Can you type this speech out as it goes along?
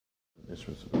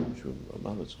Ishmael Shum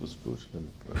Malach was Bushman,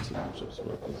 Ratzibishop's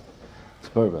work is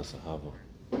Spurbass Hava.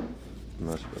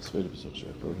 Nash Basveda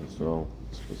Shechel, and so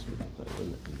it's supposed to be that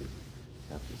limit in the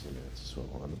chapters in there. So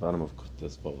on the bottom of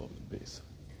this bottom of the base.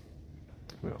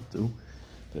 We're up to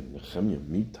the Nehemiah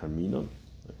meet Tarmina.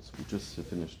 We just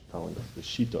finished telling us the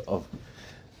Shita of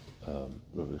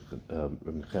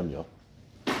Nehemiah,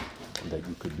 that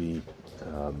you could be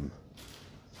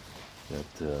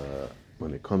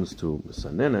when it comes to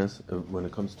Sanenes, when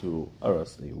it comes to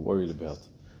Aras, that you're worried about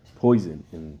poison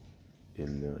in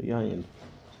Yayin.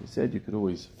 He said you could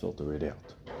always filter it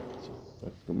out. So,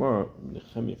 Gemara,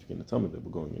 Nehemiah, if you're going to tell me that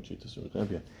we're going in Shita to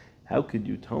Nehemiah, how could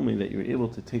you tell me that you're able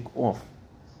to take off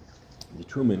the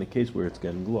truma in a case where it's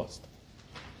getting lost?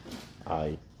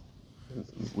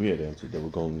 We had answered that we're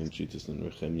going in Shitas and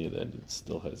Nehemiah that it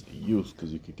still has a use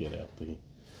because you could get out the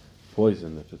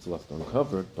poison if it's left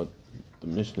uncovered. But the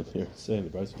Mishnah here is saying, the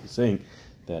Brisa is saying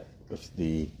that if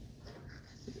the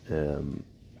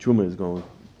truma is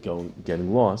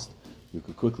getting lost, you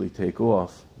could quickly take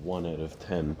off 1 out of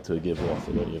 10 to give off.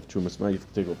 You have trumas ma'aser, you have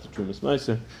to take off the trumas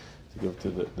ma'aser to give to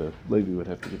the Levi would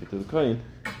have to give it to the Kohen.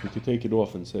 You could take it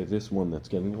off and say this one that's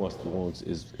getting lost belongs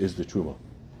is the truma.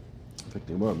 In fact,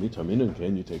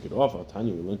 can you take it off? Al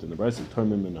Tanya, we learned in the Brisa,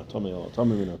 Tarmim min atami al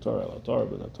atami min atar al atar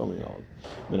min atami al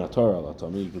min atar al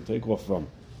atami. You can take off from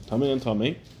tami and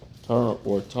tami, tar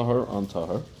or tahar on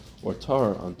tahar, or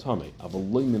tahar on tami.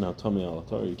 Avaloi min atami al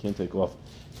atar. You can't take off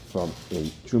from a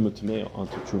truma tamei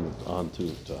onto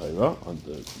tahira, on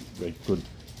the very good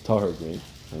tahar grain,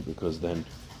 right? Because then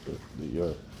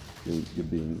you're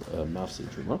being mafsid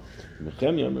truma.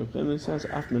 Nehemiah says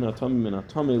af min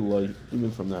atami loy,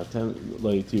 even from that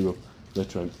loy tiru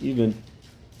letram, even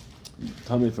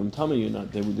tami from tami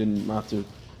they didn't matter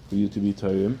for you to be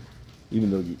tarim,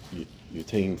 even though you're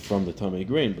taking from the tami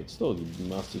grain, but still you'd be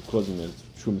mafsid causing that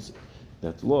truma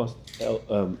that's lost,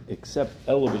 except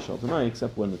elobishal demai,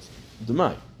 except when it's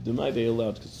demai. Demai they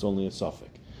allowed because it's only a suffix,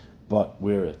 but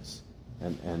where it's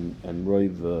and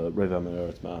roiv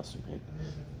ameretz ma'aser,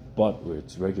 but where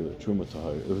it's regular truma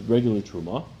tahar, regular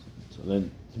truma, so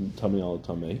then tami al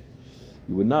tamei,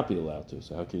 you would not be allowed to.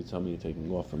 So how can you tell me you're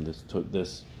taking off from this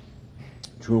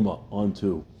truma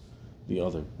onto the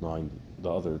other 9, the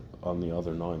other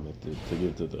 9 that to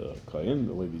give to the kohen?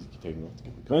 The way he's taking off to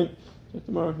give the kohen. So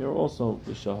tomorrow here also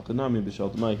the shalkanami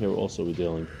b'shal demai. Here also we're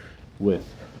dealing with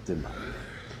demai.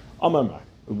 Amar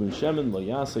Uben Shemen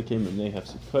Layasa came and they have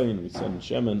kohen. We said in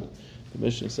Shemen, the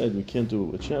Mishnah said we can't do it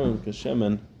with Shemen because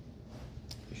Shemen,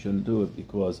 you shouldn't do it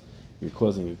because you're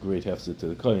causing a great hefset to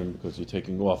the kohen, because you're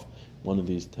taking off one of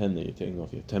these 10 that you're taking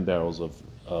off. You have 10 barrels of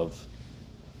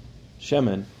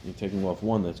Shemen, you're taking off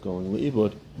one that's going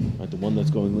leibud, right? The one that's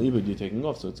going leibud you're taking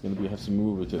off, so it's going to be hefset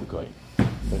move to the kohen.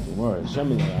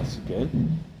 Shemen Layasa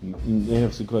again, they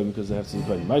have kohen because they have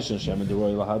kohen. Maishan Shemen the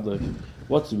royal hadlik.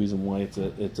 What's the reason why it's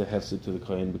a hefset to the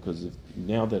kohen? Because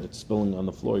now that it's spilling on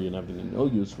the floor, you're not having no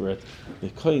use for it. The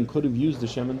kohen could have used the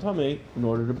shemen tamei in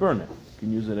order to burn it. You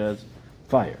can use it as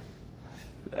fire,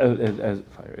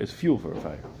 as fuel for a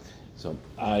fire. So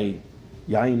yain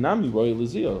nami royal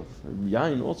lizio.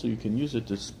 Yain also you can use it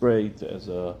to spray as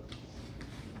a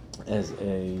reach,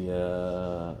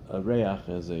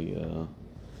 as a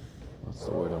what's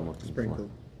the word I'm looking Sprinkle. for?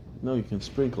 No, you can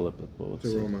sprinkle it, but what's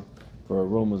aroma? For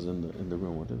aromas in the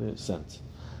room. What are they? Scents,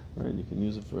 right? You can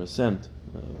use it for a scent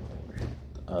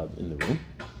in the room.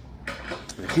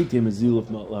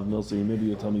 Maybe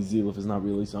you'll tell me ziluf is not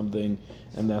really something,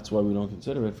 and that's why we don't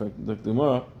consider it. For the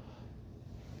Gemara,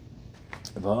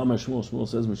 Shmuel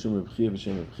says, "Mishum b'chiyah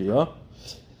b'shem b'chiyah,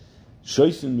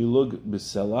 shoysin milug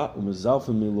b'sela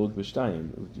u'mezalfin milug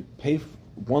b'shtayim." You pay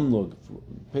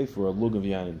for a lug of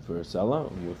yain for a sela,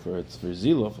 for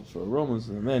ziluf, for aromas,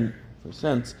 and then for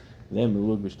scents. Then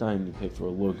milug b'shtayim you pay for a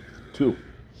lug 2.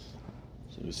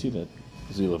 So you see that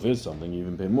ziluf is something, you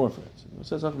even pay more for it. So it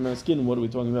says after skin, what are we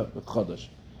talking about? With chadash,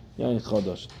 yain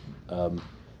chadash.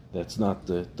 That's not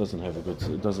doesn't have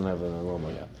an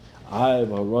aroma yet. I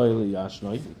royally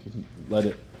yashnai, you can let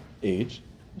it age.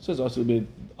 It says asubeli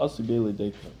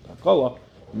date takola.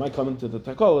 It might come into the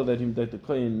takola that the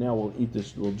kohen now will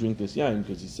drink this yain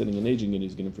because he's sitting and aging and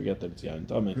he's going to forget that it's yain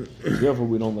tamei. So therefore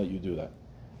we don't let you do that.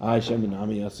 Shemen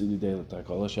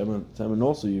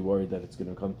also you're worried that it's going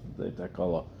to come to the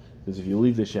takola, because if you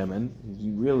leave the shemen,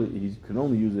 he can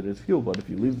only use it as fuel. But if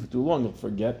you leave it for too long, he'll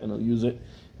forget and he'll use it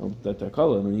that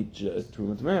takola and he'll eat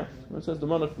truma tamei. It says the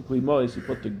manach for klimois,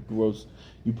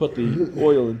 you put the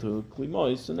oil into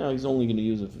klimois, so now he's only going to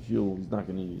use it for fuel. He's not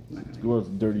going to use it. Gross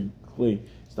dirty clay.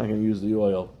 He's not going to use the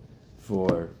oil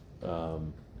for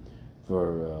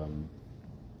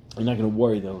you're not going to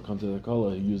worry that it'll come to the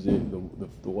kola. Use the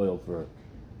oil for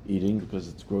eating because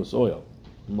it's gross oil.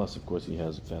 Unless, of course, he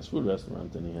has a fast food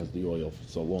restaurant and he has the oil for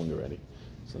so long already.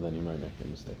 So then he might make a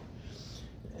mistake.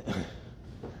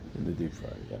 In the deep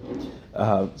fryer, yeah.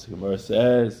 So Gemara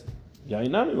says, so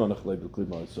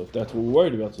if that's what we're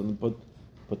worried about, so then put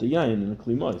the yayin in a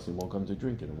kli ma'is, he won't come to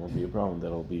drink it. It won't be a problem.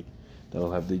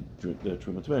 That'll have the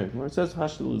truma tmeir. Gemara says,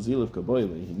 hashtel zilif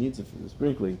kaboili. He needs it for the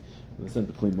sprinkling. In the sense,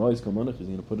 the kli ma'is kamonach, he's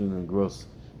going to put it in a gross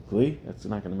kli. That's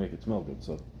not going to make it smell good.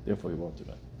 So therefore, he won't do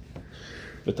that.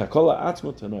 But takola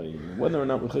atzmo tanoi. Whether or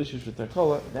not we're chayshish for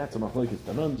takola, that's a machlokes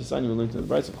tanon. Designing we learned in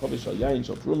the brayso of chavish al yayin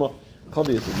shal truma.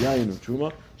 Chavi is the yayin of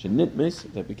truma.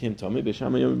 Shenitmis that became tummy.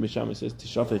 Beishamay says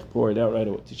tishafech, pour it out right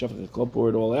away. Tishafech pour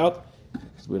it all out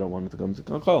because we don't want it to come to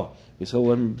kankala.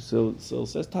 Yisrael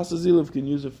says tasazilov can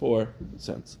use it for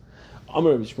cents.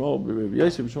 Amar Bishmo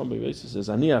Bishmo says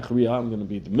ani achriya. I'm going to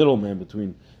be the middleman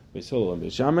between Beisol and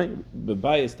Beishamay.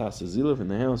 Bebayis tasazilov in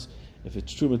the house. If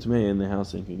it's truma tamei in the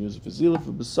house, then you can use it for ziluf.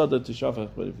 For besada tishafach,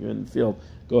 but if you're in the field,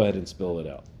 go ahead and spill it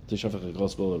out. Tishafach, go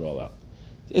spill it all out.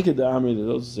 Iked the amri, that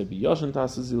those who say biyashan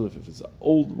tasa ziluf. If it's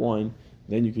old wine,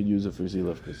 then you can use it for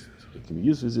ziluf because it can be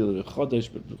used for ziluf. Chodesh,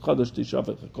 but chodesh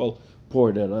tishafach, call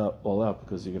pour that all out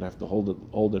because you're gonna have to hold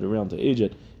it around to age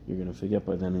it. You're gonna forget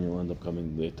by then, and you'll end up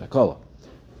coming the takala.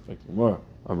 In fact,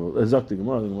 the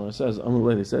Gemara says,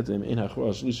 they said to him, in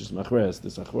hachrosh lishis machres,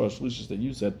 this hachrosh lishis that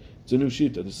you said, it's a new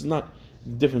shita. This is not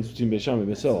the difference between Beisham and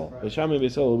Beisel. Beisham and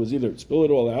Beisel was either spill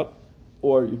it all out,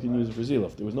 or you can use it for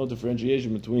ziluf. There was no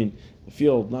differentiation between the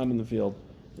field, not in the field,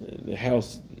 the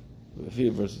house, the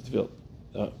field versus the field.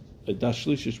 A dash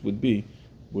lishis would be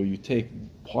where you take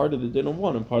part of the din of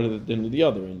one and part of the din of the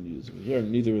other, and use it. Here,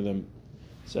 neither of them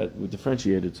said we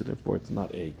differentiated, so therefore it's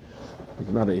not a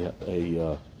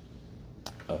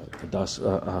das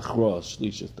achros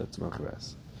shlishis that's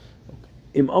machras.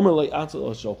 Im omer le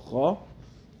atzal shalcha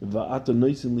va'ata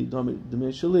noisim li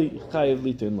damei sheli chayev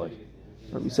li ten lei.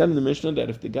 We said in the Mishnah that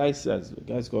if the guy's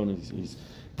going and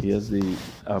he has the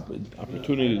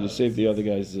opportunity to save the other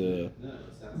guy's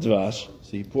dvash,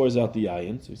 so he pours out the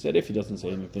yayin. So he said if he doesn't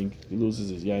say anything, he loses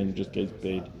his yayin, he just gets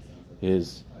paid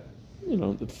his,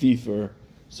 the fee for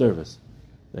service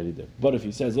that he did. But if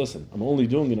he says, listen, I'm only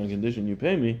doing it on condition you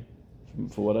pay me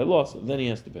for what I lost, then he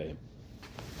has to pay him.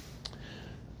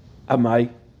 Amai,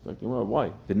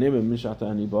 why? The name of Mishata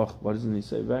Anibach, why doesn't he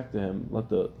say back to him? Let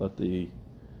the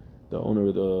owner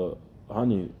of the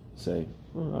honey say,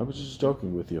 I was just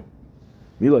joking with you.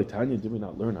 Milay Tanya, did we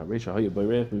not learn how Reisha Hayya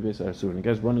Bayrech Beis Asurin? The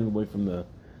guy's running away from Beis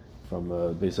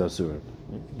Asurin.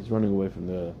 He's running away from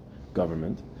the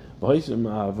government. And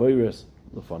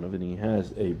he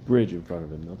has a bridge in front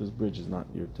of him. Now this bridge is not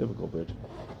your typical bridge.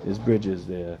 This bridge is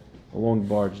a long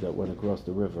barge that went across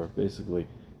the river. Basically,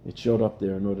 it showed up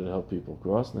there in order to help people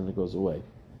cross, and then it goes away.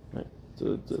 Right?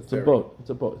 So it's a boat. It's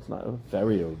a boat. It's not a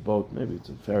ferry or a boat. Maybe it's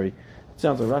a ferry. It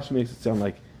sounds like Rashi makes it sound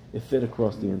like it fit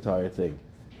across the entire thing.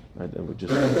 Right? And it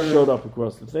just showed up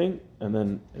across the thing, and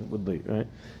then it would leave. Right?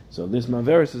 So this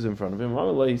Maveris is in front of him.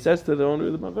 He says to the owner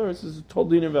of the Maveris,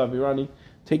 "Told Dina Vavirani,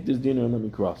 take this dinner and let me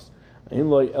cross." He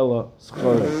only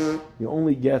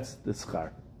gets the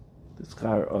schar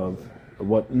of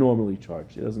what normally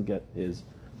charged. He doesn't get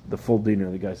the full dinner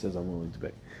the guy says I'm willing to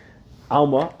pay.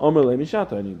 Alma, what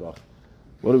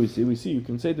do we see? We see you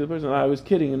can say to the person, I was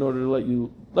kidding in order to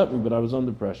let me, but I was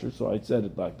under pressure, so I said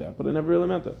it like that, but I never really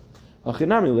meant that. When the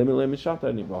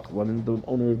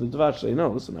owner of the dvash say, no,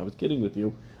 listen, I was kidding with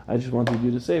you, I just wanted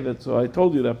you to save it, so I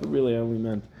told you that, but really I only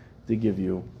meant to give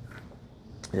you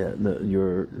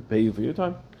pay you for your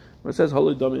time. When it says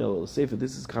holy dami el sefer,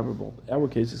 this is comparable. Our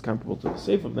case is comparable to the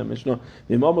sefer of that Mishnah.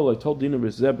 The Imam told dinar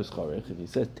b'zebes, and he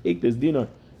says, take this dinar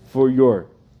for your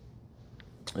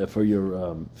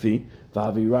fee,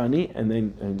 v'avirani, and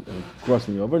then cross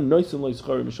me over. Noisim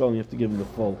lo'ischari mishal, and you have to give him the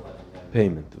full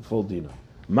payment, the full dinar.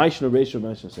 Maishna reisha,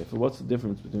 maishna sefer. What's the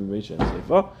difference between reisha and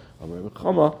sefer? Amar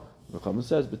Rechama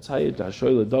says, b'tzayit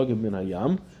hashoy ledagim min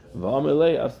hayam,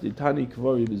 v'amelei afditani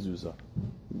kvari b'zuzah.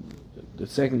 The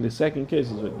second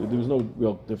case is there was no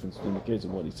real difference between the case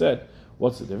and what he said.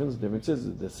 What's the difference? The difference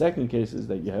is the second case is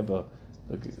that you have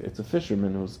it's a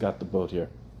fisherman who's got the boat here.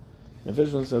 And the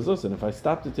fisherman says, "Listen, if I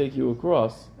stop to take you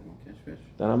across,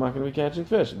 then I'm not going to be catching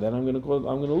fish. Then I'm going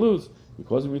to lose. You're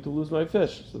causing me to lose my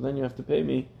fish. So then you have to pay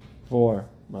me for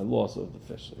my loss of the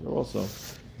fish. So you're also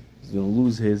he's going to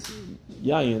lose his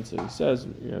yayin. So he says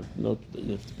you have to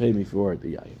pay me for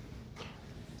the yayin."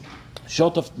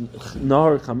 Then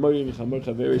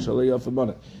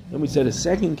we said a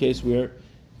second case where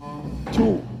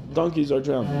two donkeys are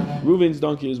drowned. Reuven's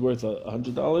donkey is worth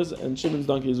 $100 and Shimon's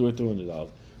donkey is worth $200.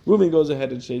 Reuven goes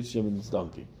ahead and saves Shimon's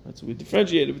donkey. Right? So we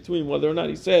differentiated between whether or not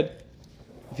he said,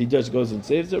 if he just goes and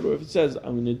saves it, or if he says,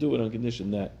 I'm going to do it on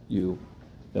condition that you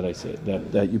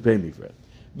pay me for it.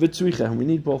 V'tzricha, and we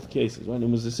need both cases, right? It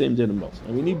was the same din in both.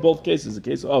 And we need both cases, the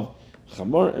case of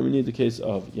chamor, and we need the case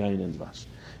of yain and dvash.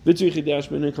 V'tzricha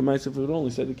dashmin and chamaisa, if we would only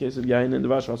say the case of yain and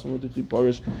dvash, also with the chi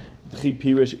pirish,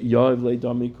 yav le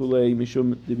dami kule,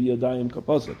 mishum debi yadayim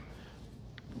kapasit.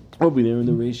 Over there in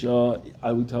the ratio,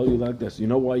 I would tell you like this. You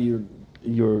know why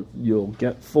you'll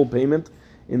get full payment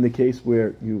in the case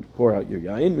where you pour out your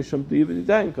yain, mishum debi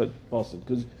yadayim kapasit,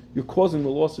 because you're causing the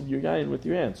loss of your yain with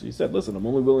your hand. So you said, listen, I'm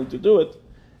only willing to do it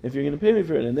if you're going to pay me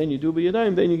for it, and then you do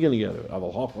b'yadayim, then you're going to get it.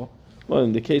 Well,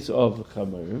 in the case of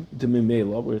chamarim,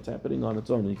 demimela, where it's happening on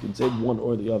its own, you can say one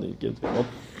or the other. You can say, well,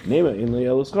 nema in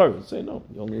le'el schar. Say no,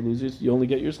 you only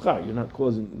get your schar. You're not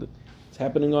causing. It's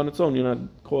happening on its own. You're not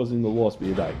causing the loss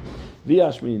b'yadayim.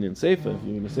 V'yashmin in seifa. If you're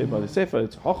going to say by the seifa,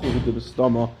 it's hachlu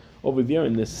b'stama over there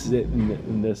in the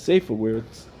seifa where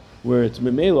it's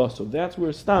memela. So that's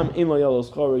where stam in le'el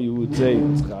schar you would say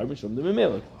it's schar mishum the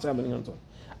memela. It's happening on its own.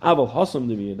 Aval hasam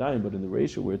to be yadayim, but in the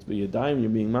ratio where it's be yadayim,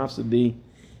 you're being mafsed the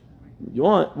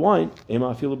wine.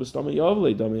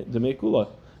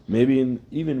 Maybe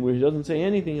even where he doesn't say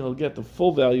anything, he'll get the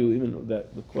full value, even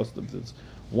that the cost of this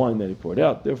wine that he poured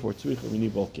out. Therefore, tzricha, we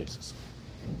need both cases.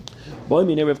 Rav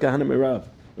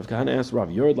Kahana asked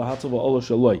Rav,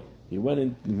 he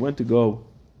went to go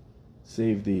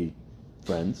save the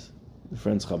friend's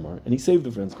chamar, and he saved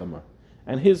the friend's chamar,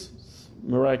 and his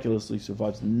miraculously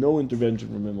survives, no intervention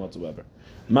from him whatsoever.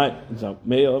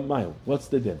 What's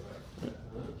the din?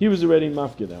 He was already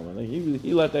mafkir that one.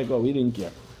 He let that go. He didn't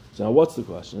care. So now what's the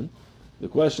question? The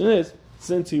question is,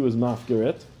 since he was mafkir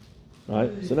it,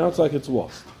 right? So now it's like it's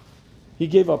lost. He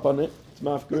gave up on it. It's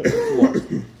mafkir. It's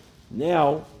lost.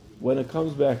 Now, when it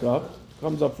comes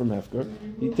up from hefker,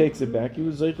 he takes it back. He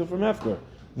was zeicha from hefker.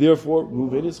 Therefore,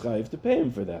 Reuven is chayiv to pay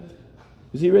him for that,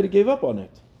 because he already gave up on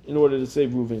it in order to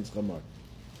save Reuven's chamar.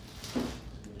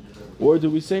 Or do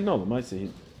we say no? The might say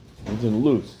he didn't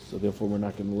lose, so therefore we're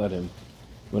not going to let him.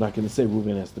 We're not going to say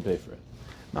Reuven has to pay for it.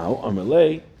 Now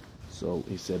Amalei, so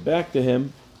he said back to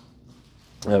him.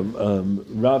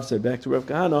 Rav said back to Rav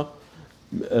Kahana,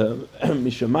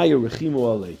 Mishamaya rechimu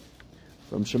alei.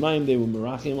 From Shemayim they were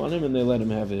merachim on him and they let him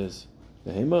have his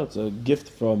behema. It's a gift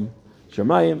from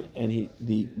Shemayim, and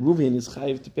the Reuven is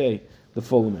chayiv to pay the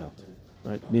full amount.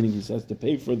 Right, meaning he has to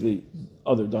pay for the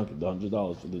other donkey, the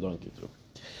 $100 for the donkey too.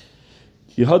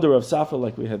 Yehada Rav Safra,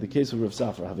 like we had the case of Rav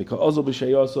Safra.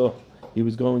 He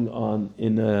was going on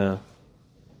in a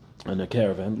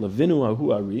caravan. Levinu ahu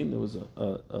arim. There was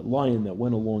a lion that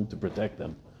went along to protect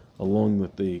them, along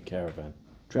with the caravan,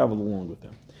 traveled along with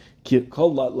them.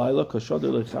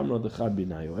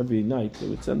 Every night they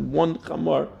would send one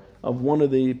chamar of one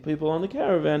of the people on the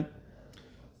caravan.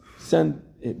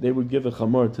 They would give a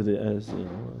chamar to as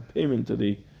payment to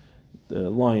the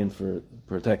lion for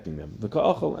protecting them. The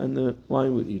ka'achal, and the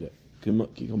lion would eat it. When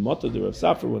it came the night of Rav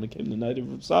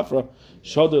Safra,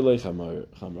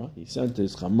 he sent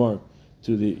his chamar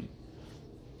to the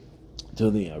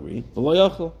Ari,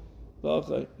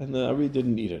 and the Ari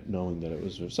didn't eat it, knowing that it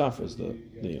was Rav Safra's. The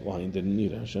lion didn't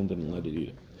eat it. Hashem didn't let it eat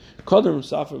it. Rav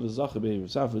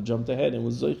Safra jumped ahead and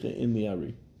was zeicha in the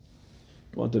Ari.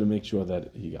 Wanted to make sure that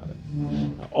he got it.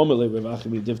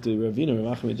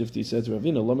 He said to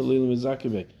Ravina,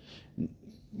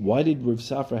 why did Rav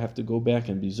Safra have to go back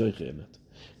and be zoiche in it?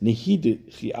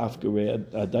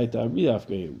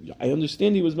 I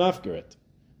understand he was mafkeret,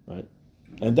 right?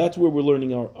 And that's where we're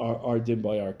learning our din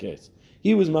by our case.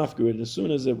 He was mafkeret as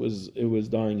soon as it was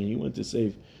dying, and he went to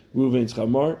save Reuven's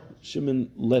chamar.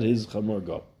 Shimon let his chamar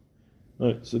go.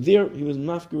 Right, so there he was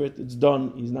mafkeret. It's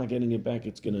done. He's not getting it back.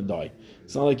 It's going to die.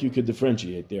 It's not like you could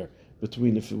differentiate there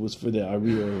between if it was for the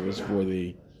Ari or it was for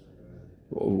the.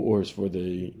 Or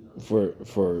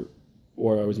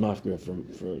I was mafkir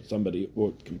for somebody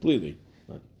or completely.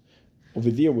 Right? Over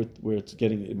there, where it's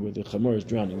getting where the chamor is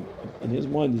drowning, and his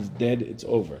one is dead, it's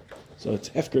over. So it's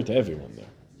hefker to everyone there.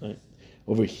 Right?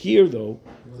 Over here, though,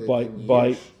 by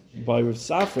Rav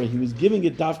Safra, he was giving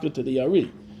it dafka to the Ari.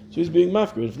 So he's being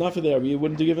mafkir. If not for the Ari, he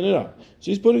wouldn't have given it up.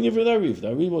 So he's putting it for the Ari. If the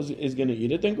Ari is going to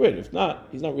eat it, then great. If not,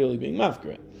 he's not really being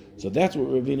mafkir. So that's what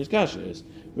Ravina's kasha is.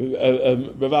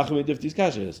 Rav Achmed Difti's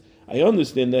kasha is. I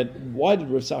understand that. Why did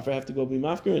Rav Safra have to go be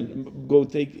mafkir and go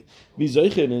take be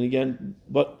zoichin and again?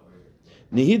 But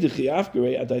nehidichi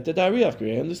afkirei adayta dari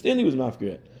afkirei. I understand he was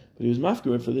mafkir, but he was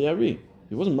mafkir for the Ari.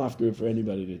 He wasn't mafkir for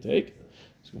anybody to take.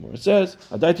 So Gemara says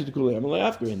adayta tukule amalei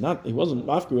afkirei. Not he wasn't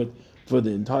mafkir for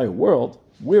the entire world.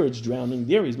 Where it's drowning,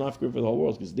 there he's mafkir for the whole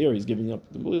world, because there he's giving up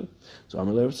the blue. So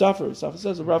Amalei Rav Safra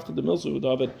says, Rav the Milsa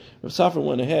David. Rav Safra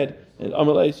went ahead, and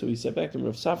Amalei, so he said back to him,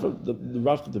 Rav Safra, the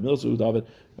Rav the Milsa David.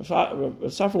 Rav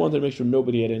Safra wanted to make sure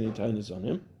nobody had any tightness on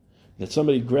him. That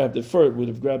somebody grabbed it first, would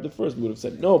have grabbed it first, would have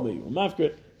said, no, but you were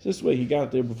mafkir. This way he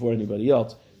got there before anybody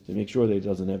else to make sure that he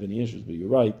doesn't have any issues. But you're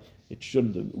right, it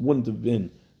wouldn't have been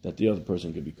that the other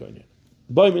person could be kohen.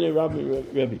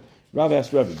 Rav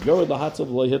asked Rebbe,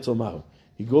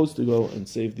 he goes to go and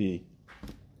save the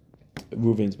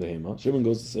Reuven's behema. Shimon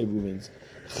goes to save Reuven's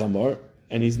chamar,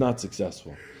 and he's not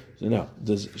successful. So now,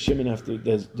 does Reuven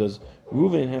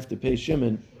have to pay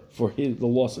Shimon for the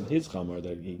loss of his chamar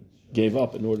that he gave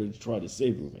up in order to try to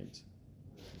save Reuven's?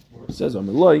 He says,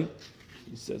 Amalai.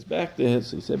 He says back to him.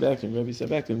 So he said back to him. Rebbe said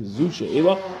back to him, Zusha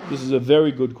Ela. This is a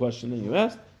very good question that you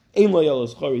asked. He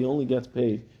only gets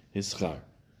paid his schar.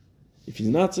 If he's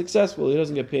not successful, he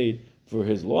doesn't get paid for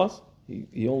his loss.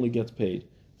 He only gets paid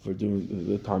for doing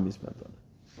the time he spent on it.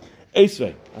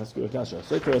 Esvei, ask you a kasha.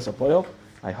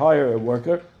 I hire a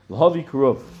worker, Lahavi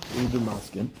Kurov,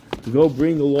 to go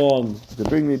bring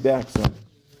me back some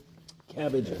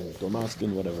cabbage and Damascus,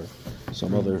 whatever,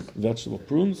 some other vegetable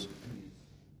prunes.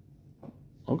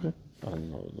 Okay. I don't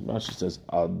know. The Rashi says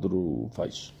Adru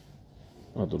Faish.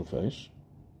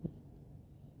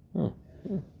 Oh,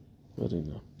 yeah. What do you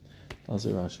know? I'll say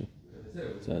Rashi.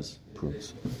 It says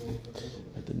prunes.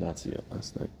 I did not see it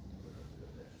last night.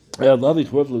 To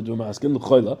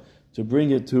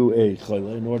bring it to a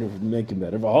chayla in order to make it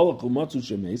better.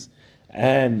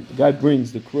 And the guy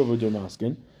brings the kruva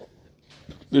damaskin.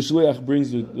 The shliach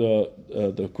brings the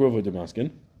kruva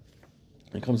damaskin.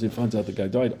 And comes and finds out the guy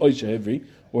died, or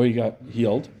he got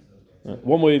healed.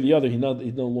 One way or the other, he no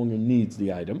longer needs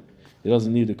the item. He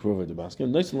doesn't need the kruva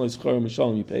damaskin. Nice and nice charim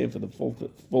mishalim. You pay him for the full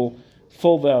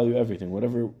value, everything,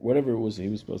 whatever it was he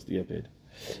was supposed to get paid.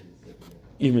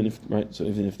 Even if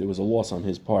there was a loss on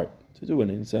his part to do it,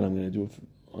 and he said, I'm going to do it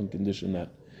on condition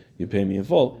that you pay me in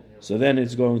full. So then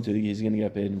he's going to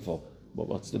get paid in full. But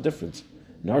what's the difference?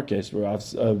 In our case, where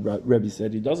Rebbe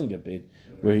said he doesn't get paid,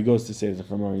 where he goes to save the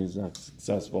chamar and he's not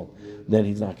successful, then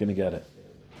he's not going to get it.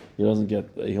 He only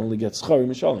gets schari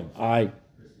mishalim. By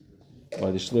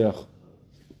the shliach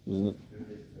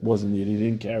wasn't needed. He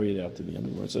didn't carry it out to the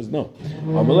end. Where it says no.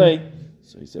 Amalei.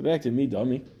 So he said back to me,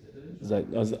 dummy.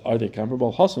 Are they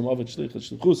comparable? Hasam avet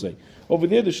shlichas shlichusei. Over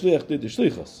there, the shliach did the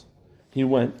shlichas. He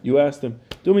went. You asked him,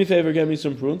 do me a favor, get me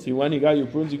some prunes. He went. He got you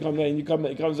prunes. He comes back. He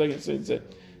comes back and said,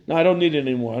 no, I don't need it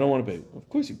anymore. I don't want to pay. Of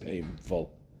course, you pay him full.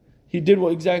 He did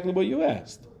exactly what you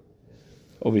asked.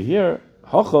 Over here,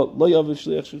 hacha lo yavet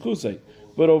shliach shlichusei.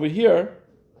 But over here,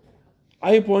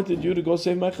 I appointed you to go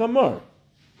save my chamar.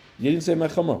 You didn't save my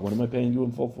chamar. What am I paying you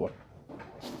in full for?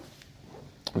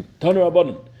 Taner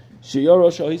Rabbanan. Shiora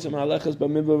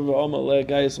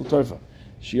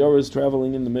is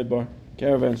traveling in the midbar.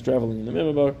 Caravans traveling in the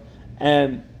midbar,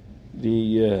 and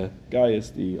the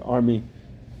Gaius, the army,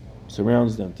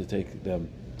 surrounds them to take their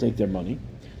money.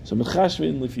 So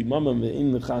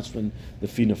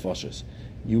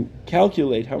you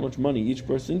calculate how much money each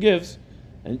person gives,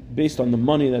 and based on the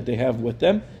money that they have with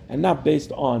them, and not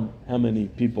based on how many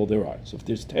people there are. So if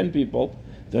there's 10 people,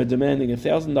 they're demanding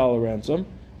 $1,000 ransom.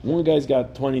 One guy's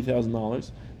got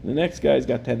 $20,000, the next guy's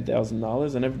got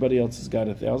 $10,000, and everybody else has got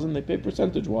 $1,000. They pay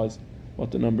percentage-wise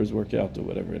what the numbers work out to,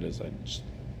 whatever it is. I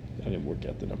didn't work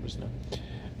out the numbers now.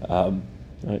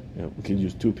 We can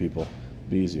use two people. It'd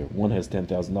be easier. One has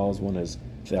 $10,000, one has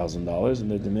 $1,000,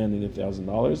 and they're demanding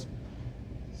 $1,000.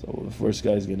 So the first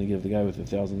guy is going to give the guy with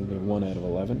 1,000 1 out of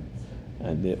 11,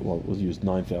 and we'll use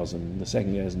 9,000. The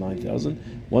second guy has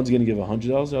 9,000. One's going to give $100,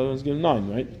 the other one's going to give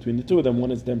 9. Right, between the two of them, one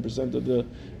is 10% of the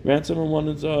ransom, and one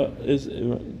is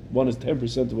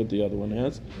 10% of what the other one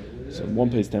has. So one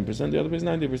pays 10%, the other pays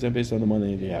 90% based on the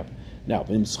money they have. Now,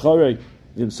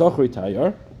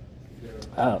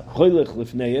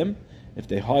 if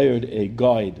they hired a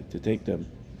guide to take them,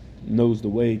 knows the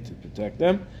way to protect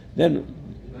them, then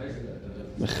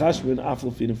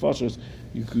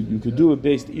you could do it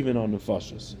based even on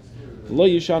nefashos.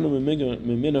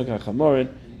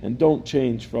 And don't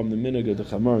change from the minhag of the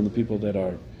chamar and the people that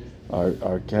are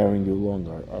carrying you along,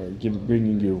 are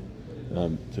bringing you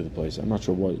to the place. I'm not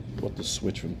sure what the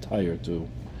switch from tire to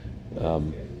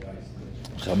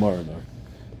chamar are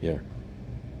here.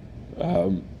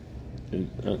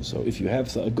 So if you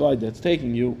have a guide that's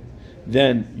taking you,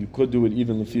 then you could do it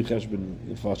even lefi cheshbon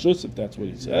nefashos, if that's what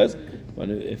he says. But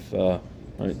if right,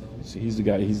 so he's the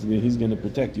guy, he's going to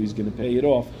protect you, he's going to pay it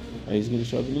off, right, he's going to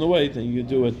show them the way, then you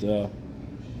do it.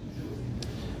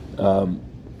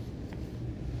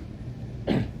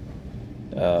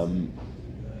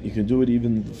 You can do it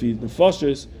even feed the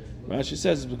fosters. Rashi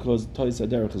says it's because Tois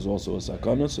Aderech is also a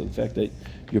sakana, so the fact that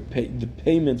the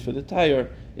payment for the tire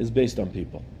is based on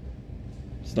people.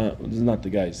 It's not the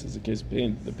guys. It's the case of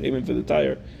payment. The payment for the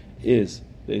tire is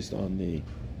based on the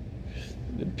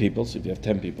people. So if you have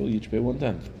 10 people, you each pay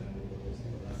 1/10.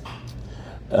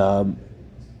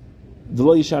 The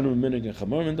lo yishanu minig and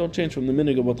chamarin. Don't change from the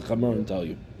minig of what the chamarin tell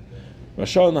you.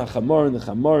 Rashon HaChamarin, the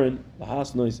Chamarin, the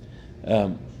Hasnois,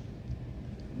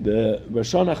 the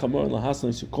Rashon HaChamarin, the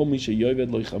Hasnois, Kol Mi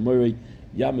Sheyoyved Lo Chamari,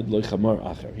 Yamid Lo Chamar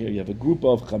Acher. Here you have a group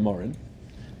of Chamarin.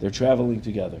 They're traveling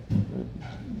together.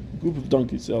 A group of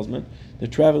donkey salesmen. They're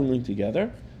traveling together.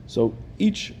 So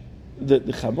each, the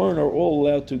Chamarin are all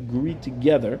allowed to agree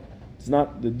together. It's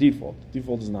not the default. The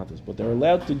default is not this, but they're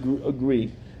allowed to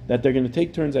agree that they're going to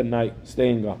take turns at night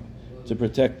staying up to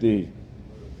protect the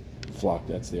flock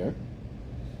that's there.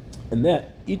 And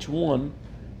that each one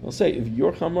will say, if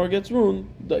your chamor gets ruined,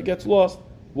 that gets lost,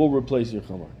 we'll replace your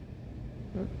chamor.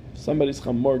 If somebody's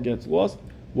chamor gets lost,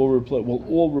 we'll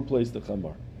all replace the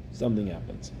chamor. Something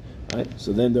happens, right?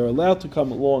 So then they're allowed to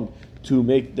come along to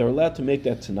make. They're allowed to make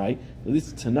that tonight. At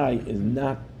least tonight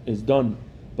is done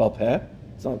balpeh.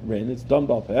 It's not written. It's done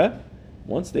balpeh.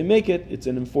 Once they make it, it's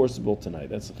an enforceable tonight.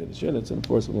 That's the chiddush. That's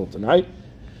enforceable tonight.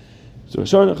 So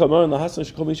now,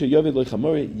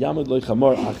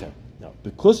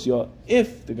 because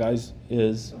if the guy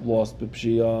is lost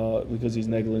because he's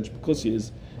negligent, because he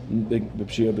is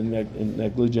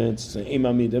negligence,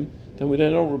 then we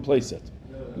don't replace it.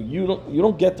 You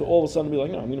don't get to all of a sudden be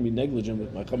like, no, I'm going to be negligent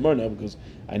with my chamor now because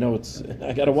I know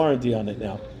I got a warranty on it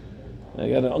now. I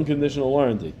got an unconditional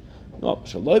warranty. No,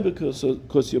 shaloi because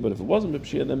but if it wasn't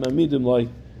b'pshia,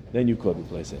 then you could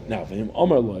replace it. Now,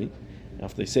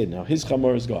 if they say now his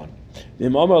chamor is gone,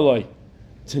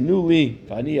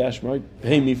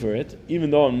 pay me for it, even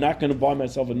though I'm not going to buy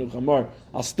myself a new chamor,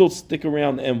 I'll still stick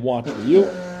around and watch for you.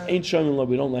 Ain't shomim,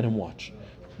 we don't let him watch.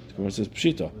 The Gemara says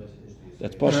pshita.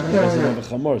 That's pashut. He doesn't have a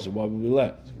chamor, so why would we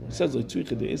let? It says he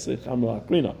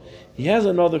has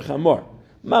another chamor.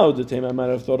 I might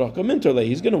have thought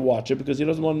he's going to watch it because he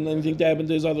doesn't want anything to happen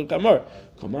to his other chamor.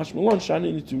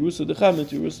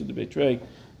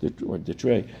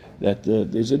 That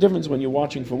there's a difference when you're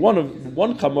watching for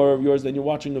one chamor of yours than you're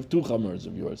watching of 2 chamors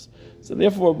of yours. So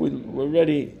therefore, we're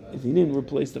ready. If he didn't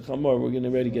replace the chamor, we're going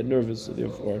to ready get nervous. So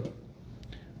therefore,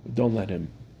 we don't let him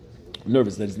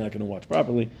nervous that he's not going to watch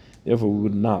properly. Therefore, we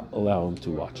would not allow him to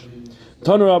watch. The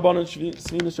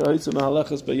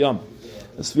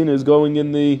Sfina is going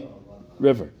in the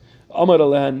river.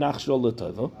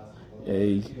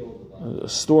 A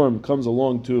storm comes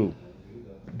along to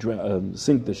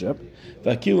sink the ship.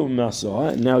 And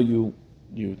now you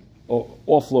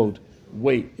offload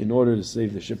weight in order to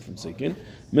save the ship from sinking.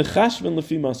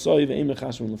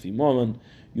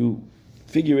 You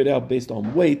figure it out based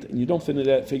on weight, and you don't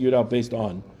figure it out based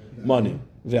on money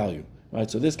value. Right,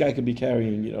 so this guy could be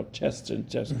carrying, chests and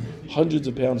chests, hundreds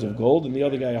of pounds of gold, and the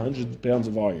other guy 100 pounds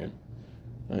of iron.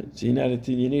 Right, so you need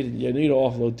to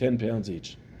offload 10 pounds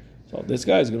each. So this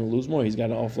guy is going to lose more. He's got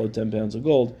to offload 10 pounds of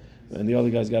gold, and the other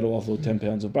guy's got to offload 10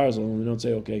 pounds of barzel. And we don't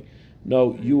say, okay,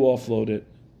 no, you offload it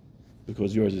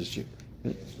because yours is cheaper.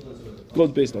 Right? It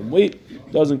goes based on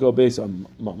weight, doesn't go based on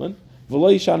mammon. But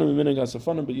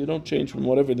you don't change from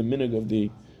whatever the minig of the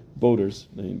boaters,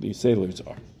 the sailors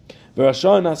are. And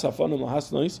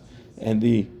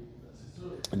the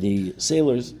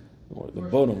sailors or the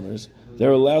boat owners,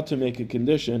 they're allowed to make a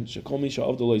condition.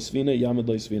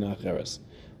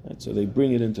 Right, so they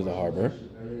bring it into the harbor,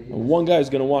 and one guy is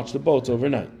going to watch the boats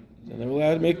overnight. And they're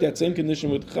allowed to make that same condition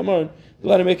with chamar. They're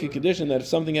allowed to make a condition that if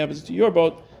something happens to your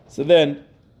boat, so then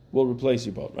we'll replace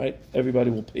your boat. Right?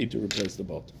 Everybody will pay to replace the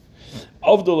boat.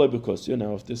 Because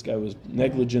now if this guy was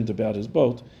negligent about his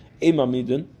boat,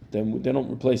 then they don't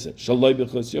replace it.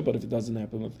 But if it doesn't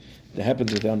happen, it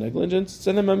happens without negligence,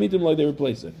 so then mamidim like they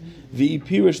replace it. It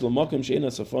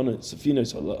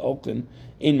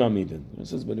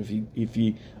says, but if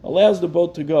he allows the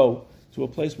boat to go to a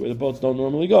place where the boats don't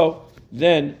normally go,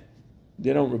 then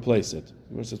they don't replace it.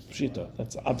 It says pshita.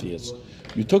 That's obvious.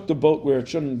 You took the boat where it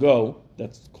shouldn't go.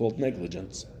 That's called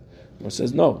negligence. It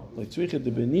says no. In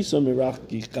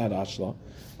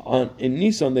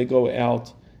Nissan they go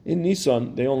out. In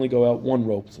Nissan, they only go out 1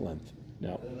 rope's length.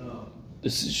 Now,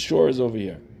 this shore is over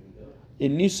here.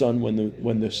 In Nissan, when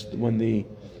the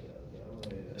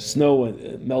snow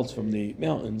melts from the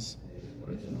mountains,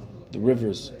 the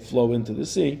rivers flow into the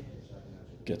sea,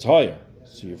 it gets higher,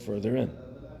 so you're further in.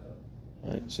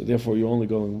 Right? So therefore, you're only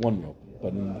going 1 rope.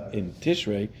 But in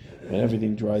Tishrei, when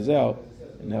everything dries out,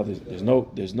 and now there's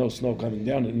no snow coming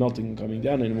down and melting and coming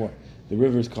down anymore, the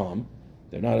river's calm.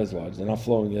 They're not as large. They're not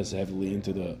flowing as heavily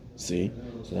into the sea.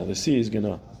 So now the sea is going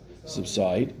to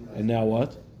subside. And now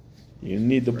what? You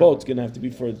need the boat. It's going to have to be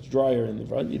for it's drier in the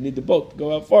front. You need the boat to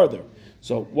go out farther.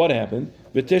 So what happened?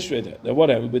 What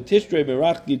happened?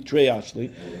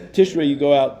 Tishrei, you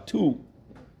go out 2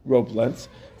 rope lengths.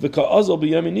 And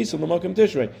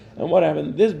what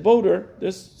happened? This boater,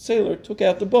 this sailor, took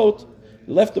out the boat,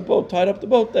 left the boat, tied up the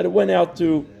boat, that it went out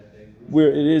to where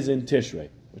it is in Tishrei,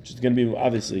 which is going to be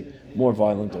obviously more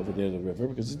violent over there, the river,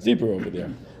 because it's deeper over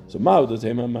there. So he went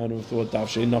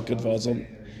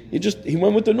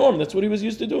with the norm. That's what he was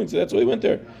used to doing. So that's why he went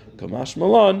there. Kamash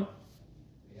Malan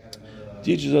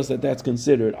teaches us that that's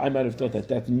considered. I might have thought that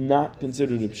that's not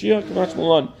considered a pshia. Kamash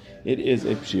Malan, it is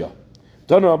a pshia.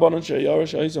 The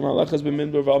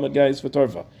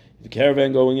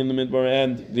caravan going in the midbar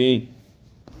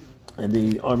and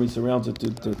the army surrounds it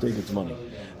to take its money.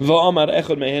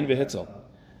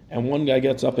 And one guy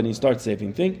gets up and he starts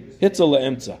saving things. Hitzel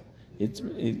le'emtza.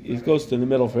 It goes to the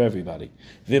middle for everybody.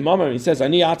 He says,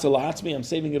 I'm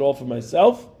saving it all for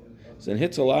myself. So then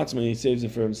Hitzel la'atzmi, he saves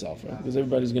it for himself, right? Because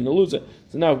everybody's going to lose it.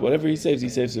 So now whatever he saves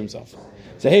himself.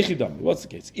 So what's the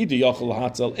case?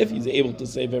 If he's able to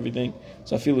save everything,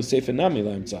 so I feel safe and nami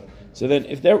la'emtza. So then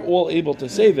if they're all able to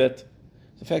save it,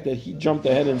 the fact that he jumped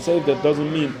ahead and saved it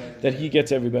doesn't mean that he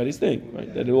gets everybody's thing,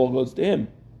 right? That it all goes to him.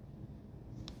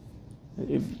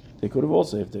 If they could have all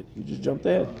saved it, he just jumped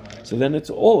ahead. So then it's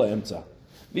all emtza.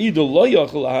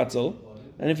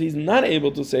 And if he's not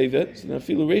able to save it, so then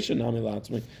filu reisha nami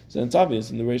la'atzmi. So then it's obvious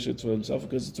in the reisha it's for himself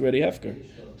because it's already hefker.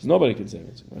 So nobody can save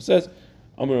it. So it says,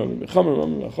 Amar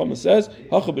says,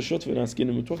 Hacha b'shutva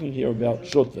naskin. We're talking here about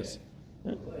shutvas.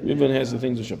 Everyone has the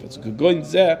things of shutv. So going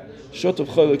zeh shutv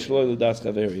cholik shloy l'das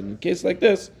chaveri. In a case like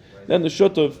this, then the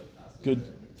shutv could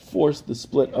force the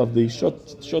split of the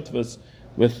shutvas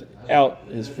without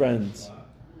his friend's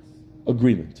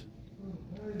agreement.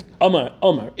 Amar,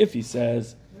 if he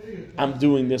says, I'm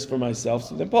doing this for myself,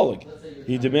 so then polig.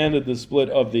 He demanded the split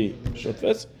of the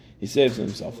shutvas. He saves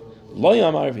himself. Lo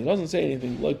yamar, if he doesn't say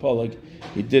anything, like polig,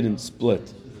 he didn't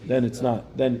split. Then it's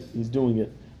not. Then he's doing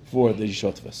it for the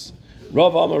shutvas.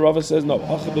 Rava says no.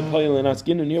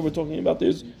 And here we're talking about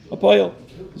there's a poil.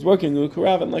 He's working with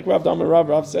Karavan, like Rav Damar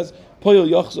Rav says. Poil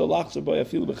yochzo lachzo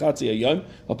boyafilu b'chatzi ayom.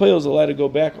 A poil is allowed to go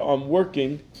back on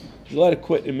working. He's allowed to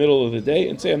quit in the middle of the day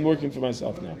and say, I'm working for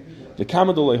myself now. The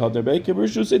kamadolei haderbei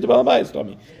kibrushu say the balabais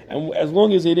tomi. And as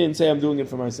long as he didn't say I'm doing it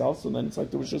for myself, so then it's like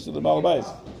the rishus of the balabais.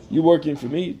 You working for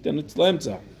me, then it's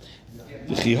lemza.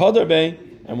 The chi haderbei,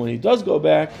 and when he does go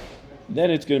back,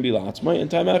 then it's going to be la'atzmai and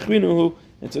time achrinuhu.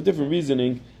 It's a different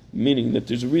reasoning, meaning that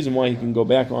there's a reason why he can go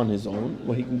back on his own,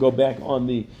 why he can go back on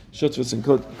the shutvas and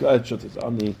shutvas,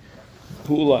 on the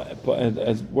pula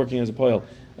as working as a poil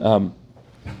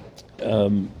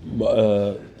in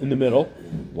the middle.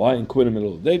 Why? And quit in the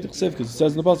middle of the day. Because it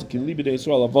says in the pasuk, "Ki li b'nei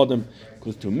Yisrael avodim,"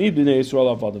 because to me b'nei Yisrael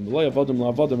avodim, v'lo avodim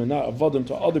la'avodim, and not avodim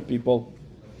to other people.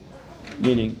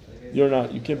 Meaning, you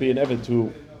can't be an eved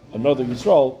to another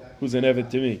Yisrael who's an eved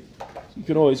to me. You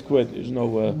can always quit.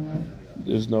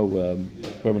 There's no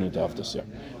permanent after here.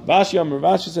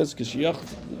 Rashi says,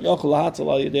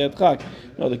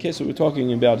 no, the case that we're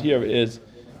talking about here is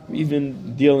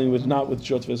even dealing with not with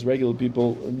shutvas, regular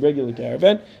people, regular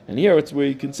caravan, and here it's where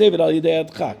you can save it al yidei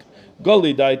adchak.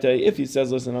 Goli daite, if he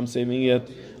says, listen, I'm saving it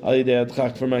al yidei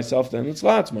adchak for myself, then it's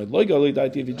la'atzmai. Lo goli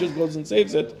daite, if he just goes and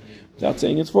saves it without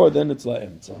saying it's for, then it's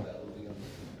la'emtza.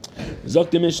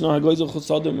 Somebody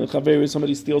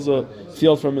steals a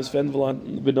field from his friend,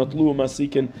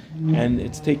 and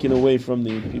it's taken away from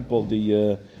the people,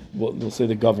 we'll say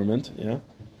the government, yeah?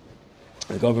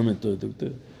 The government,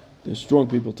 the strong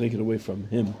people take it away from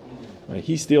him. Right?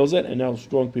 He steals it, and now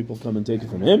strong people come and take it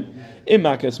from him. If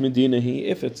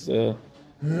it's the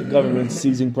government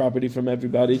seizing property from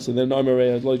everybody, so then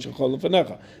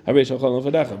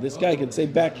this guy can say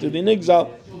back to the nigzal,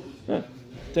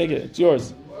 take it, it's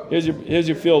yours. Here's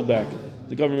your field back.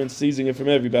 The government's seizing it from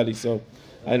everybody, so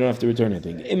I don't have to return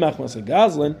anything.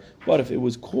 But if it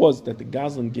was caused that the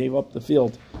Gazlan gave up the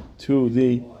field to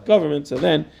the government, so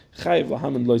then chayiv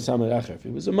lahaman loy samer acher. If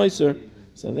it was a meiser,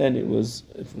 so then if it was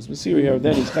Masiri here,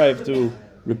 then he's chayiv to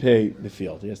repay the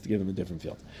field. He has to give him a different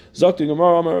field. Zokti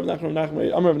Gemara Amar of Nachman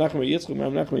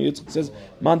Yitzchak says,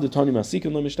 Man de Tani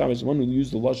Masikin lo mishtavish. The one who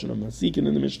used the lashon of Masikin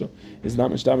in the Mishnah is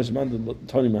not mishtavish. Man de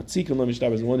Tani Matzikin lo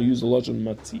mishtavish. The one who used the lashon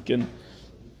of Matzikin,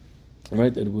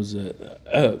 right? It was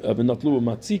Benatlu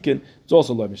Matzikin. It's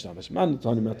also lo mishtavish. Man de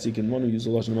Tani Matzikin. The one who used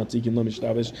the lashon of Matzikin lo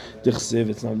mishtavish. Dichsev.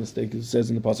 It's not a mistake. It says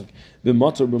in the pasuk,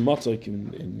 b'matzor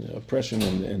in oppression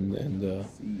and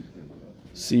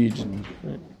siege and.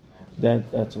 Right?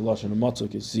 that's a lashon of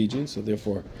matzuk is sijin, so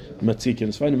therefore matzikin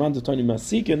is fine. Mandatoni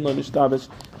masikin lo mishtabish.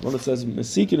 One that says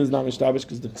masikin is not mishtabish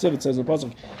because the Ksivit says in the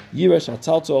pasuk yiresh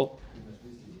hatzaltzol.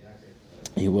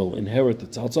 He will inherit the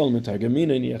tzaltzal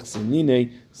mitargamina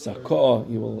yachsinine sakoa.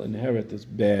 He will inherit this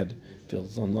bad field.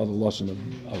 It's another lashon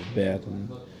of bad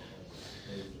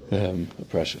and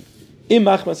oppression. Im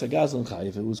machmas hagazon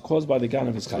chayif. It was caused by the gan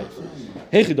of his chayif.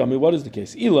 Hechidami. What is the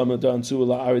case? Ilam adan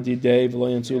suula aradi day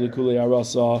v'loyan suula kulei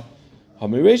arasa.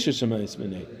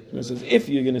 It says if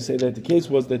you're going to say that the case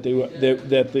was that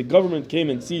that the government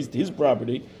came and seized his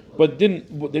property, but they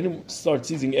didn't start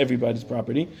seizing everybody's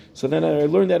property. So then I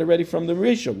learned that already from the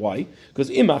Risha. Why? Because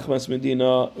imachmas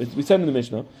medina, we said in the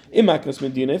Mishnah, imachmas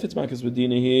medina. If it's machmas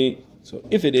medina, so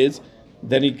if it is,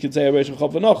 then he could say a Risha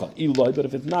chav v'nocha. Iloi, but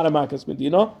if it's not a machmas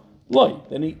medina, loi,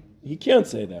 then he can't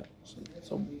say that.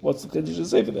 So what's the Chiddush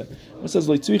say for that? It says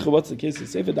loitzvicha. What's the case? It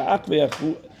say for the achvi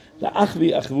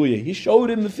achvuye. He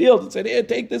showed him the field and said, "Here,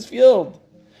 take this field."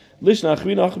 Lishna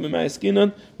achvi nachem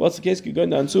imayiskinan. What's the case? Going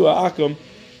down to akum.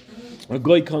 A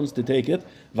goy comes to take it.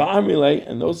 Va'amilei,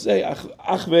 and those say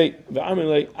achve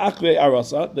va'amilei achve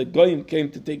arasa. The goy came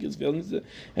to take his field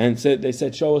and said, "They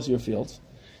said, show us your fields."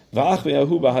 Va'achve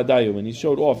ahuba hadayu, and he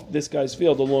showed off this guy's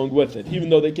field along with it. Even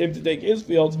though they came to take his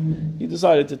fields, he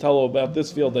decided to tell about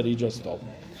this field that he just stole.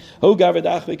 Hu gaved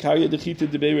achve karya dechita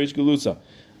debeirish gelusa.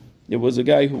 It was a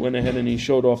guy who went ahead and he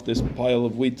showed off this pile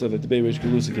of wheat so that the Beirish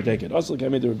Gelusa could take it. Also,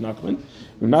 came into Rav Nachman.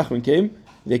 Rav Nachman came.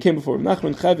 They came before Rav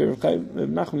Nachman. Rav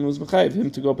Nachman was mechayiv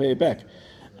him to go pay it back.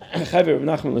 Chayver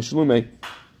Rav Nachman l'shlume.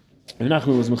 Rav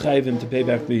Nachman was mechayiv him to pay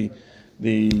back the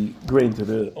grain to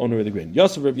the owner of the grain.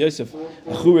 Yosef Rav Yosef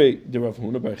achure de Rav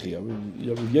Huna bar Chia.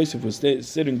 Rav Yosef was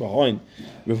sitting behind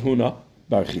Rav Huna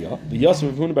bar Chia. The Yosef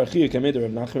Rav Huna bar Chia came into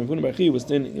Rav Nachman. Rav Huna bar Chia was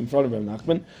standing in front of Rav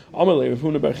Nachman. Amalei Rav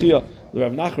Huna bar Chia.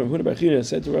 Rav Nachman, Rav Huna bar Chia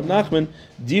said to Rav Nachman,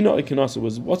 "Dino ikanasa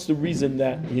was what's the reason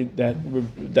that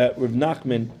Rav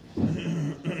Nachman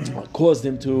caused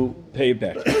him to pay it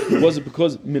back? Was it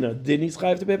because mina didn't he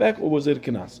have to pay back, or was it a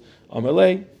kanas?"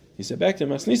 Amalei, he said back to him,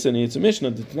 "Asnisani, it's a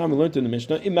Mishnah. The Tanam learned in the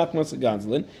Mishnah, imachmas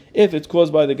gazlin. If it's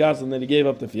caused by the gazlin that he gave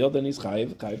up the field, then he's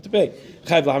chayiv to pay.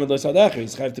 Chayiv lahamid lo sadacher.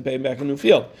 He's chayiv to pay him back a new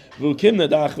field. V'ukimna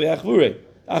da'achve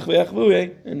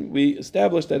achvure, and we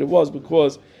established that it was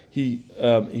because he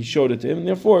showed it to him, and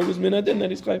therefore it was minadin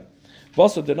that he's chayiv."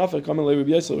 After Rav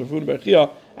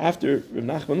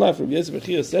Nachman left, Rav Yosef bar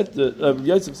Chia said to Rav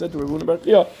Huna bar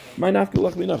Chia, "My nafka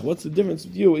lach. What's the difference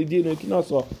with you? Idina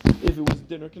kinasa. If it was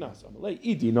din or kinasa,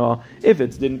 idina. If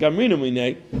it's din gamrina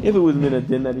minay. If it was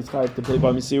minadin that he's chayiv to pay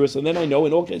by Mesira, so then I know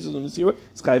in all cases of Mesira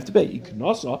it's chayiv to pay.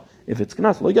 Kinasa. If it's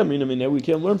kinas, lo gamrina minay, we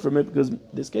can't learn from it because in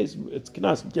this case it's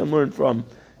kinas. We can't learn from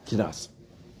kinas.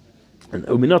 And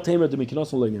and how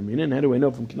do I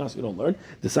know from Kinas we don't learn?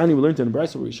 The Sani we learned in the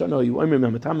Brisa where Rishano you oimer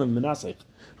metamim menasich.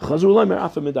 Chazru loimer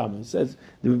afa medam. It says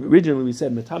originally we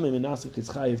said metamim menasich is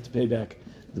chayiv to pay back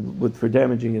for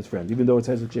damaging his friend, even though it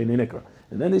says a chayin inikra.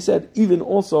 And then they said even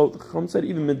also the Chacham said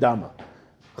even medama.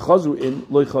 Chazru in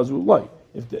loy chazru loy.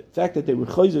 If the fact that they were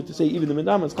chayzer to say even the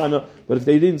medama is kind of, but if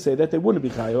they didn't say that, they wouldn't be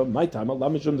chayav. My time, Allah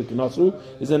mishum the kinasu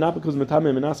is that not because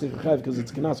metamim menasich chayav because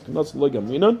it's kinas loy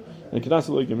gamrinon and kinas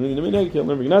loy gamrinon. You can't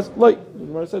learn kinas loy. The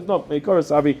Gemara says no. Meikar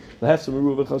savi lahefs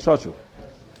meruva chashashu.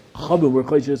 Chabur were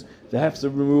chayzers the hefs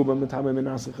of meruva metamim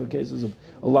menasich cases of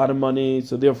a lot of money,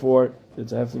 so therefore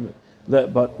it's a hefs.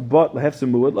 But lahefs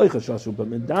meruva loy chashashu. But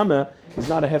medama is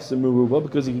not a hefs meruva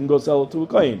because he can go sell it to a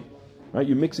kohen. Right,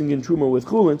 you're mixing in truma with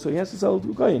chulin, so he has to sell it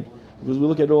to a kohen. Because we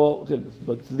look at all,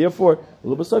 but therefore, a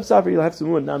little bit of safri, you'll have to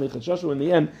muad nami chashashu. In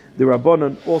the end, the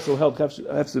Rabbanan also held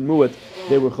hefsin muad.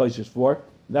 They were chayshish for.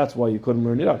 That's why you couldn't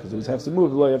learn it out because it was hefsin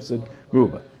muad, lo hefsin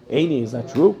muad. Aini is not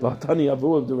true. But Tani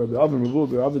Avu the Rabbi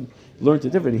Avin learned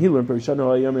it different. He learned Perishanu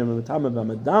Hayamim Matama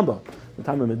V'Madamba,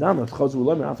 Matama Madama Chazru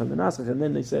Loy Afa Menasich, and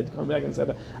then they said, come back and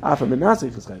said Afa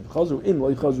Menasich is Chayim Chazru in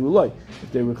Loy Chazru Loy.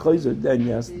 If they were Chayzer, then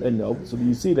yes, then no. So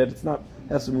you see that it's not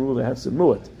Hefsim Ruba, Hefsim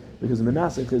Muat, because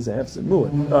Menasich is a Hefsim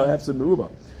Muat, Hefsim Ruba.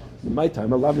 In my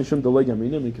time, Allah Mishum Delay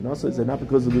Gamina Mikanasa is not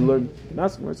because we learned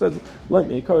Kanasa, where it says, let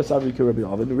me Kara Savi Karabi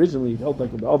Avin. Originally, it held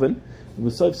like Rabbi Avin. It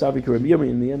was Saif Savi Karabi Yirmi.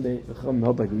 In the end, they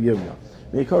held like Rabbi Yirmi.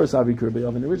 Meikar Savi Karabi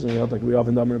Avin. Originally, it held like Rabbi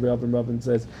Avin. Damar Rabbi Avin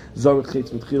says, Zorach Chitz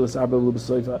with Chilas Arba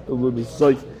Lubisoif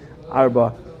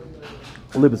Arba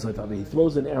Libisoif Avi. He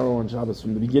throws an arrow on Shabbos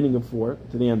from the beginning of 4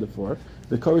 to the end of 4.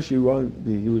 The Karashi run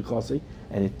the Hilichasi,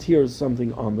 and it tears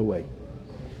something on the way.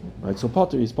 Right, so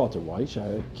Potter is Potter. Why?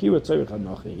 Kira tzarich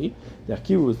hanachi. The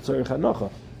Kira was tzarich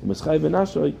hanacha. And he's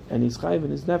chayiv in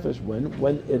his nefesh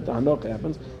when it hanach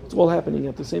happens. It's all happening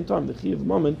at the same time. The chiyuv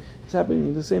moment is happening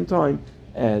at the same time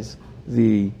as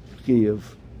the chiyuv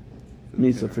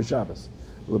misa for Shabbos.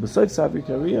 In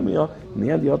the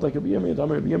end, he had like a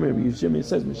Yirmiyah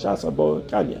says, Mishas Abo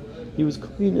Kanya. He was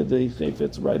clean of the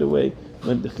chayfetz right away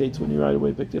when the chaytz when he right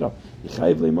away picked it up.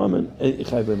 Yichayev le'mamen, he's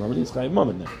chayev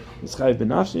mamen now. He's chayev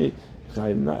benafshi,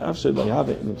 chayev nafshi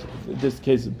le'yave. In this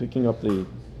case, of picking up the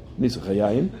nisuch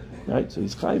hayayin, right? So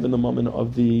he's chayev in the moment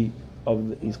of he's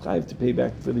chayev to pay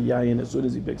back for the yayin as soon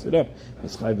as he picks it up.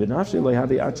 He's chayev benafshi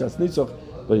le'yave achas nisuch,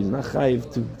 but he's not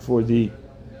chayev for the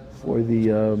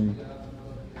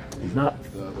he's not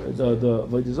the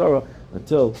Avodah Zarah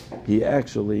until he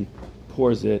actually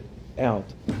pours it out.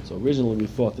 So originally we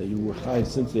thought that you were chayiv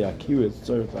since the akira is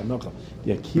tzarech hanocha.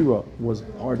 The akira was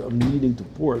part of needing to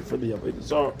pour it for the Avodah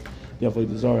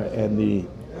Zarah, and the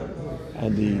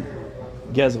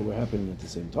gezel were happening at the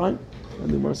same time. And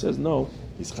the Gemara says no,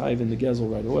 he's chayiv in the gezel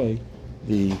right away.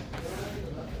 The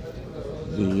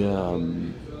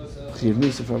chiyuv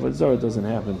nisa for Avodah Zarah doesn't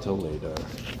happen until later.